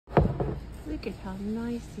Look at how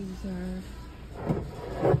nice these are.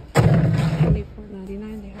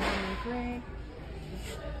 $24.99. They have them in gray.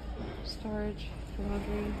 Storage,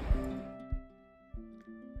 laundry.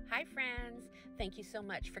 Hi friends, thank you so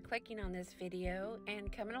much for clicking on this video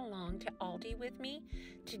and coming along to Aldi with me.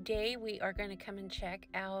 Today we are going to come and check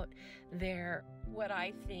out their, what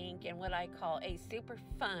I think and what I call a super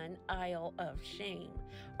fun aisle of shame.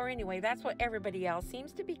 Or anyway, that's what everybody else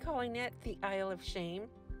seems to be calling it, the aisle of shame.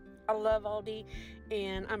 I love Aldi,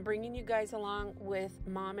 and I'm bringing you guys along with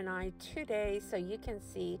Mom and I today so you can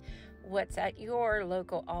see what's at your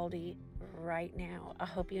local Aldi right now. I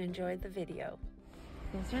hope you enjoyed the video.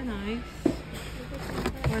 Those are nice.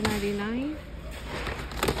 $4.99.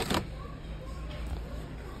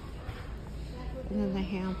 And then the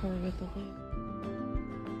hamper with the lid.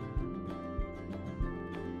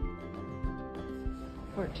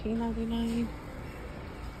 $14.99.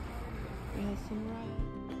 We have some rugs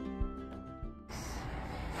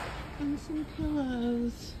and some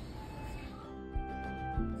pillows.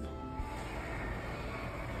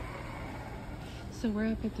 So we're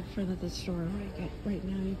up at the front of the store right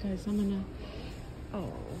now, you guys. I'm gonna,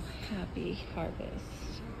 oh, Happy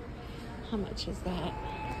Harvest. How much is that?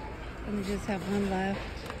 And we just have one left.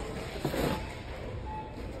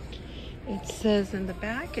 It says in the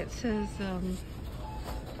back, it says,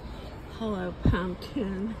 hello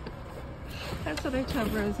pumpkin. That's what I tell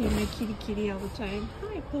Rosie, my kitty all the time.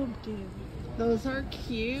 Hi pumpkin. Those are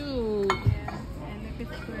cute. Yeah, and if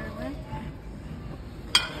it's forever.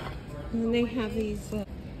 And they have these,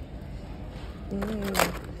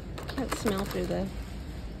 can't smell through the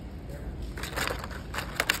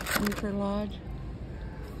interlodge.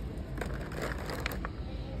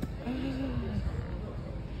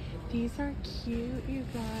 These are cute, you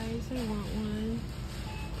guys. I want one.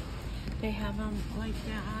 They have them like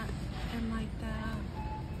that, and like that,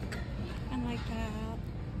 and like that.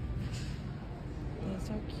 Those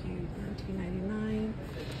are cute. $19.99.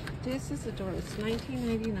 This is adorable. It's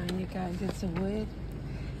 $19.99, you guys. It's a wood.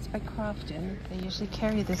 It's by Crofton. They usually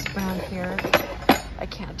carry this brand here. I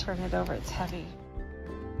can't turn it over. It's heavy.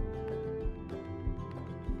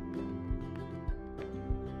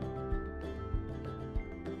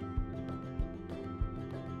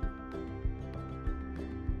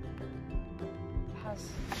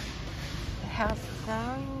 It has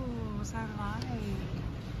those I like.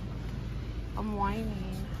 I'm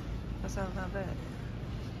whining because I love it.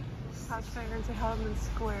 House fragrance, I have them in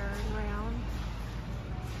square and round.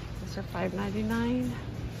 These are $5.99.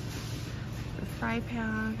 The fry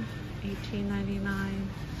pan, $18.99.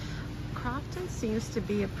 Crofton seems to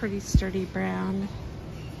be a pretty sturdy brand.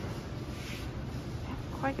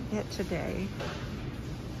 Quite a bit today.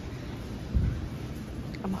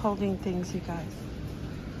 I'm holding things, you guys.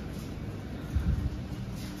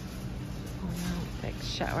 Oh no, big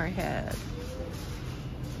shower head.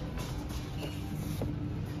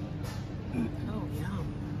 Oh, yum.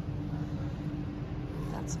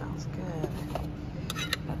 That smells good.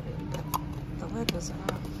 The lid was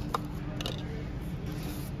off.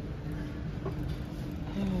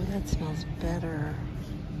 Oh, that smells better.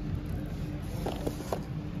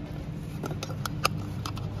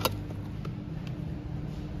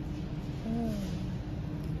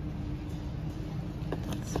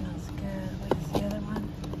 That smells good. What is the other one?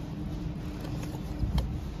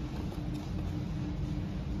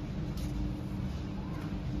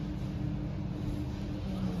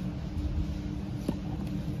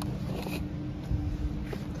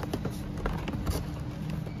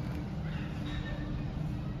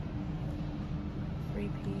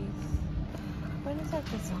 What is that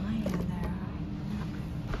design in there?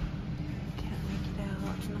 Can't make it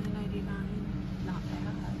out. $9.99. Not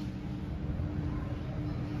bad.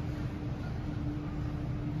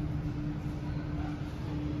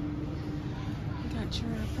 You got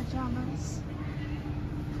your pajamas.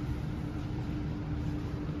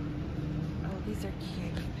 Oh, these are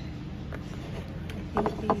cute. I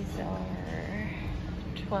think these are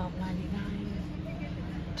 $12.99.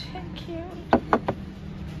 Too cute.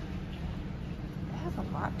 A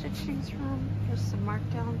lot to choose from. There's some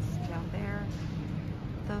markdowns down there.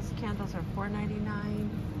 Those candles are $4.99.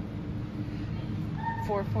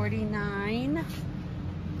 $4.49.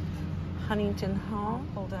 Huntington Home.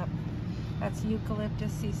 Hold up. That's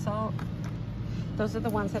eucalyptus sea salt. Those are the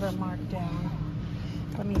ones that are marked down.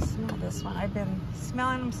 Let me smell this one. I've been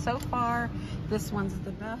smelling them so far. This one's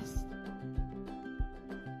the best.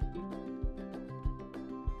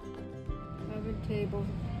 7 tables.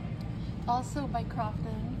 Also by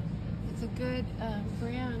Crofton. It's a good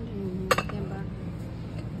brand.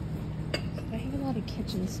 I have a lot of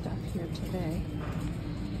kitchen stuff here today.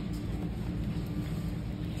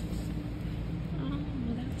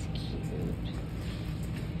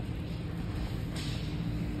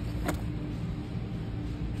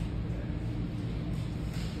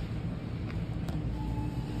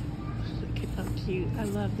 cute. I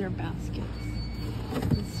love their baskets.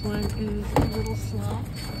 This one is a little sloth.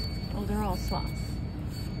 Oh, they're all sloths.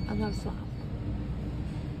 I love sloth.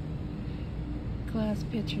 Glass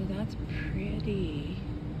pitcher, that's pretty.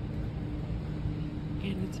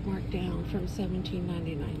 And it's marked down from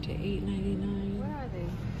 $17.99 to $8.99. Where are they?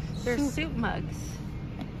 They're soup mugs.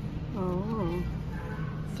 Oh.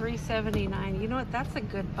 $3.79. You know what? That's a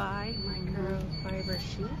good buy. Microfiber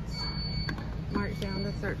sheets. Marked down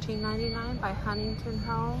to $13.99 by Huntington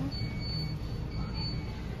Home.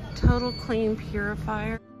 Total Clean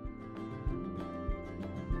Purifier.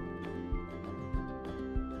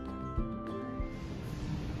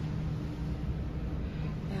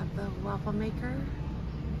 They have the waffle maker.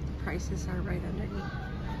 The prices are right underneath.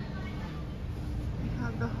 We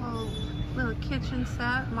have the whole little kitchen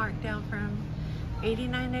set marked down from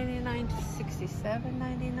 $89.99 to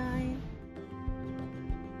 $67.99.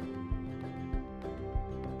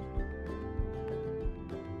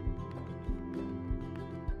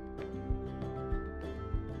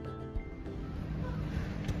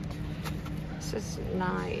 This is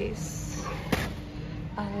nice.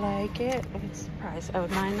 I like it. What's the price? Oh,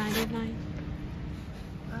 $9.99.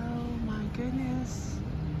 Oh my goodness.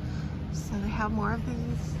 So they have more of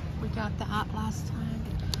these. We got that last time.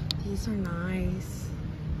 These are nice.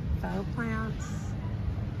 Faux plants.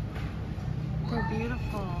 They're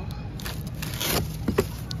beautiful.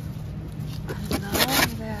 I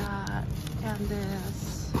love that. And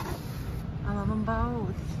this. I love them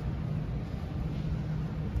both.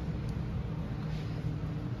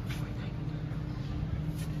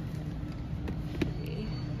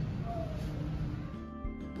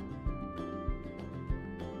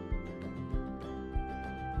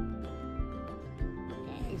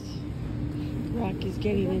 Rocky's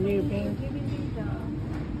getting a new bed.